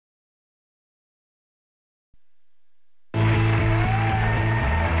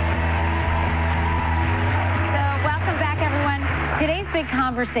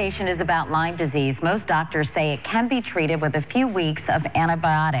conversation is about Lyme disease. Most doctors say it can be treated with a few weeks of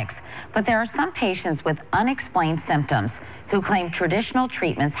antibiotics, but there are some patients with unexplained symptoms who claim traditional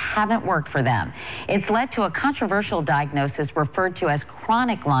treatments haven't worked for them. It's led to a controversial diagnosis referred to as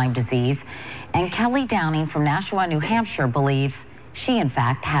chronic Lyme disease, and Kelly Downing from Nashua, New Hampshire believes she in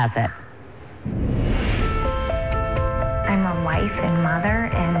fact has it. I'm a wife and mother,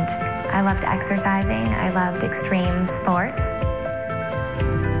 and I loved exercising. I loved extreme sports.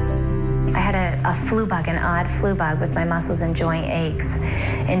 I had a flu bug, an odd flu bug with my muscles and joint aches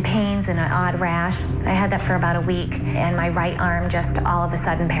and pains and an odd rash. I had that for about a week, and my right arm just all of a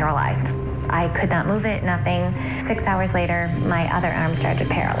sudden paralyzed. I could not move it, nothing. 6 hours later, my other arm started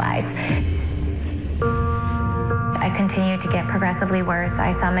paralyzed. I continued to get progressively worse.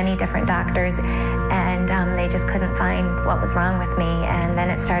 I saw many different doctors, and they just couldn't find what was wrong with me. And then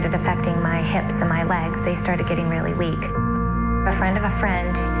it started affecting my hips and my legs. They started getting really weak. A friend of a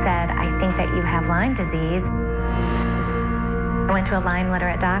friend said, "I think that you have Lyme disease." I went to a Lyme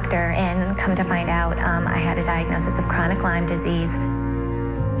literate doctor, and come to find out, I had a diagnosis of chronic Lyme disease.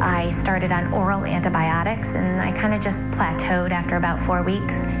 I started on oral antibiotics, and I kind of just plateaued after about 4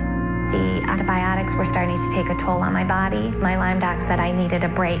 weeks. The antibiotics were starting to take a toll on my body. My Lyme doc said I needed a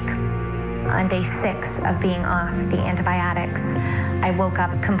break. On day 6 of being off the antibiotics, I woke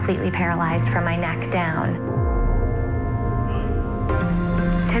up completely paralyzed from my neck down.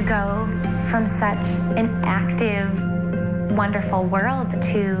 To go from such an active, wonderful world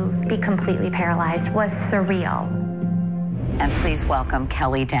to be completely paralyzed was surreal. And please welcome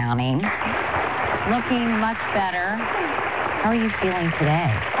Kelly Downing. Looking much better. How are you feeling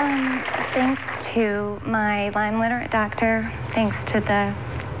today? Thanks to my Lyme literate doctor, thanks to the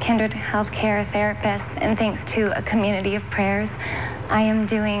kindred healthcare therapists, and thanks to a community of prayers, I am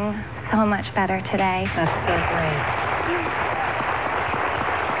doing so much better today. That's so great.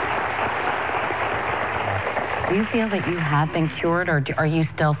 Do you feel that you have been cured, or are you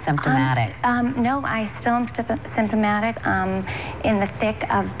still symptomatic? No, I still am symptomatic, in the thick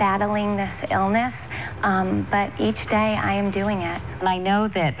of battling this illness, but each day I am doing it. And I know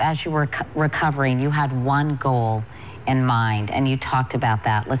that as you were recovering, you had one goal in mind, and you talked about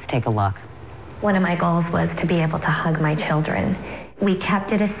that. Let's take a look. One of my goals was to be able to hug my children. We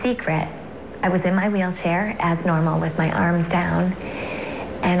kept it a secret. I was in my wheelchair as normal with my arms down,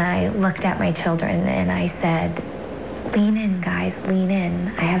 and I looked at my children and I said, "Lean in, guys, lean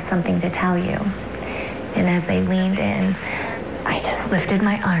in. I have something to tell you." And as they leaned in, I just lifted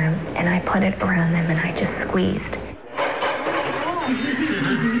my arms and I put it around them and I just squeezed. What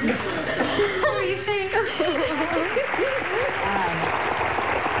do you think?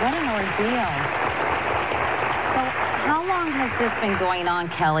 What an ordeal. So how long has this been going on,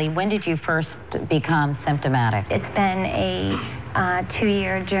 Kelly? When did you first become symptomatic? It's been a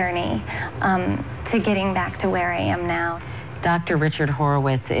 2-year journey to getting back to where I am now. Dr. Richard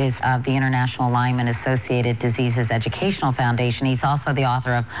Horowitz is of the International Lyme and Associated Diseases Educational Foundation. He's also the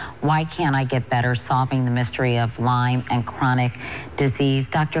author of Why Can't I Get Better? Solving the Mystery of Lyme and Chronic Disease.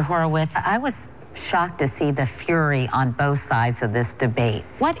 Dr. Horowitz, I was shocked to see the fury on both sides of this debate.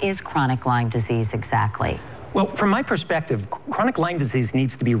 What is chronic Lyme disease exactly? Well, from my perspective, chronic Lyme disease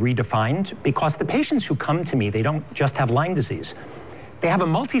needs to be redefined because the patients who come to me, they don't just have Lyme disease. They have a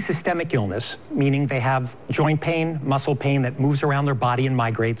multisystemic illness, meaning they have joint pain, muscle pain that moves around their body and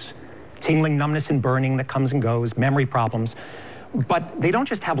migrates, tingling, numbness, and burning that comes and goes, memory problems. But they don't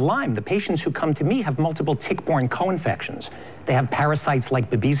just have Lyme. The patients who come to me have multiple tick-borne co-infections. They have parasites like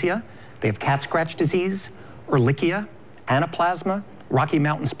Babesia, they have cat scratch disease, Ehrlichia, Anaplasma, Rocky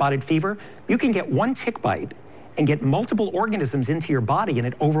Mountain spotted fever. You can get one tick bite and get multiple organisms into your body, and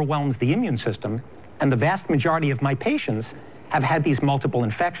it overwhelms the immune system. And the vast majority of my patients have had these multiple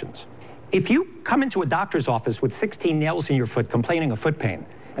infections. If you come into a doctor's office with 16 nails in your foot complaining of foot pain,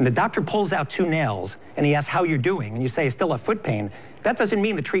 and the doctor pulls out 2 nails and he asks how you're doing, and you say, "I still have foot pain," that doesn't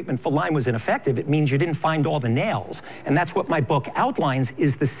mean the treatment for Lyme was ineffective. It means you didn't find all the nails. And that's what my book outlines,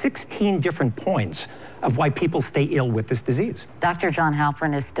 is the 16 different points of why people stay ill with this disease. Dr. John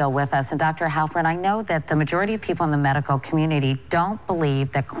Halperin is still with us. And Dr. Halperin, I know that the majority of people in the medical community don't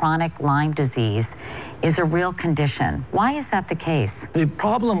believe that chronic Lyme disease is a real condition. Why is that the case? The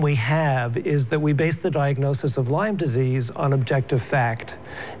problem we have is that we base the diagnosis of Lyme disease on objective fact.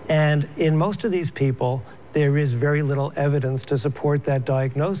 And in most of these people, there is very little evidence to support that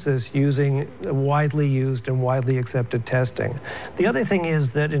diagnosis using widely used and widely accepted testing. The other thing is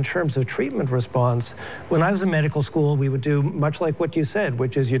that in terms of treatment response, when I was in medical school, we would do much like what you said,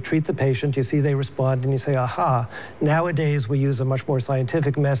 which is you treat the patient, you see they respond, and you say, aha. Nowadays, we use a much more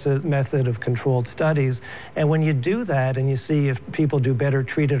scientific method of controlled studies. And when you do that and you see if people do better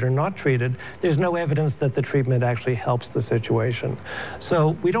treated or not treated, there's no evidence that the treatment actually helps the situation.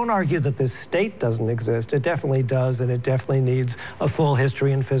 So we don't argue that this state doesn't exist. It definitely does, and it definitely needs a full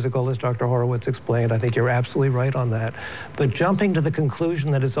history and physical, as Dr. Horowitz explained. I think you're absolutely right on that. But jumping to the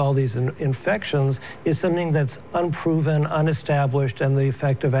conclusion that it's all these infections is something that's unproven, unestablished, and the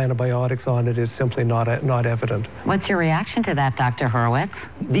effect of antibiotics on it is simply not evident. What's your reaction to that, Dr. Horowitz?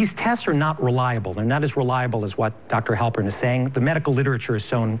 These tests are not reliable. They're not as reliable as what Dr. Halperin is saying. The medical literature has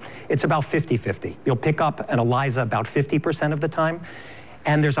shown it's about 50-50. You'll pick up an ELISA about 50% of the time.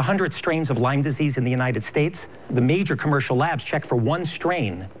 And there's 100 strains of Lyme disease in the United States. The major commercial labs check for one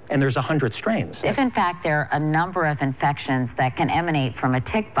strain, and there's 100 strains. If in fact there are a number of infections that can emanate from a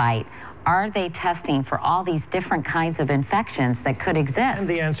tick bite, are they testing for all these different kinds of infections that could exist? And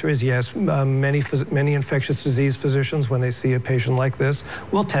the answer is yes. Many infectious disease physicians, when they see a patient like this,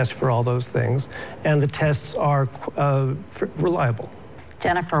 will test for all those things, and the tests are reliable.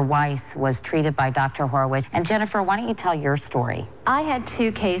 Jennifer Weiss was treated by Dr. Horowitz. And Jennifer, why don't you tell your story? I had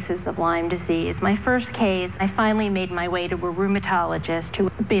 2 cases of Lyme disease. My first case, I finally made my way to a rheumatologist who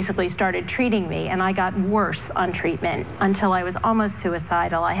basically started treating me, and I got worse on treatment until I was almost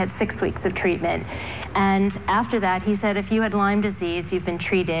suicidal. I had 6 weeks of treatment. And after that, he said, if you had Lyme disease, you've been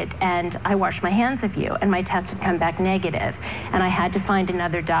treated, and I washed my hands of you, and my test had come back negative. And I had to find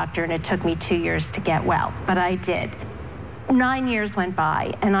another doctor, and it took me 2 years to get well, but I did. 9 years went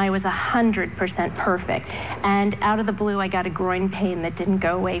by, and I was 100% perfect. And out of the blue, I got a groin pain that didn't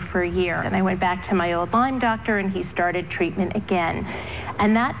go away for a year. And I went back to my old Lyme doctor, and he started treatment again.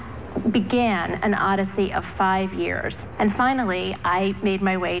 And that began an odyssey of 5 years. And finally, I made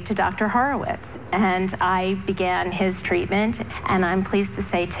my way to Dr. Horowitz, and I began his treatment. And I'm pleased to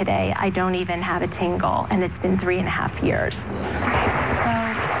say today, I don't even have a tingle, and it's been 3.5 years.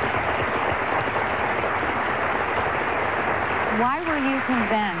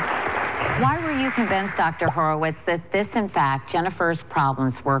 Why were you convinced, Dr. Horowitz, that this, in fact, Jennifer's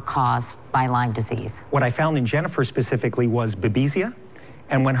problems were caused by Lyme disease? What I found in Jennifer specifically was babesia,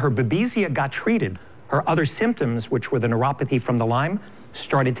 and when her babesia got treated, her other symptoms, which were the neuropathy from the Lyme,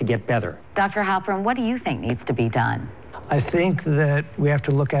 started to get better. Dr. Halperin, what do you think needs to be done? I think that we have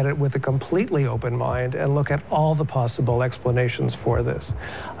to look at it with a completely open mind and look at all the possible explanations for this.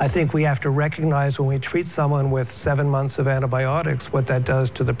 I think we have to recognize when we treat someone with 7 months of antibiotics, what that does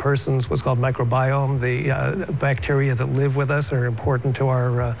to the person's what's called microbiome, the bacteria that live with us and are important to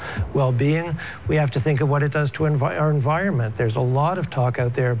our well-being. We have to think of what it does to our environment. There's a lot of talk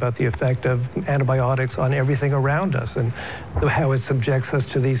out there about the effect of antibiotics on everything around us and how it subjects us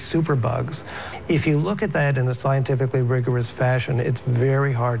to these superbugs. If you look at that in a scientifically rigorous fashion, it's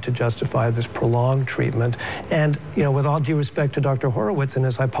very hard to justify this prolonged treatment. And, you know, with all due respect to Dr. Horowitz and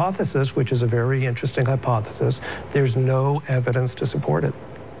his hypothesis, which is a very interesting hypothesis, there's no evidence to support it.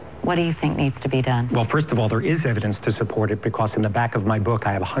 What do you think needs to be done? Well, first of all, there is evidence to support it because in the back of my book,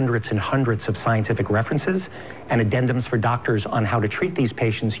 I have hundreds and hundreds of scientific references and addendums for doctors on how to treat these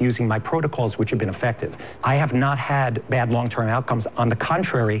patients using my protocols, which have been effective. I have not had bad long-term outcomes. On the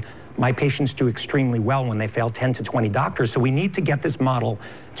contrary, my patients do extremely well when they fail 10 to 20 doctors. So we need to get this model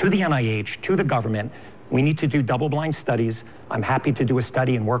to the NIH, to the government. We need to do double-blind studies. I'm happy to do a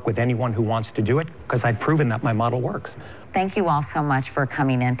study and work with anyone who wants to do it because I've proven that my model works. Thank you all so much for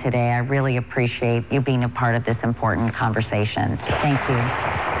coming in today. I really appreciate you being a part of this important conversation. Thank you.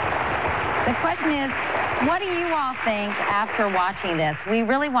 The question is, what do you all think after watching this? We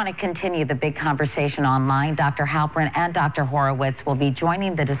really want to continue the big conversation online. Dr. Halperin and Dr. Horowitz will be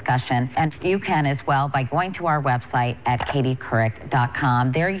joining the discussion, and you can as well by going to our website at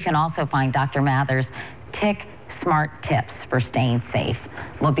katiecouric.com. There you can also find Dr. Mather's Tick Smart Tips for staying safe.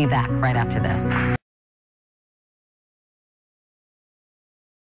 We'll be back right after this.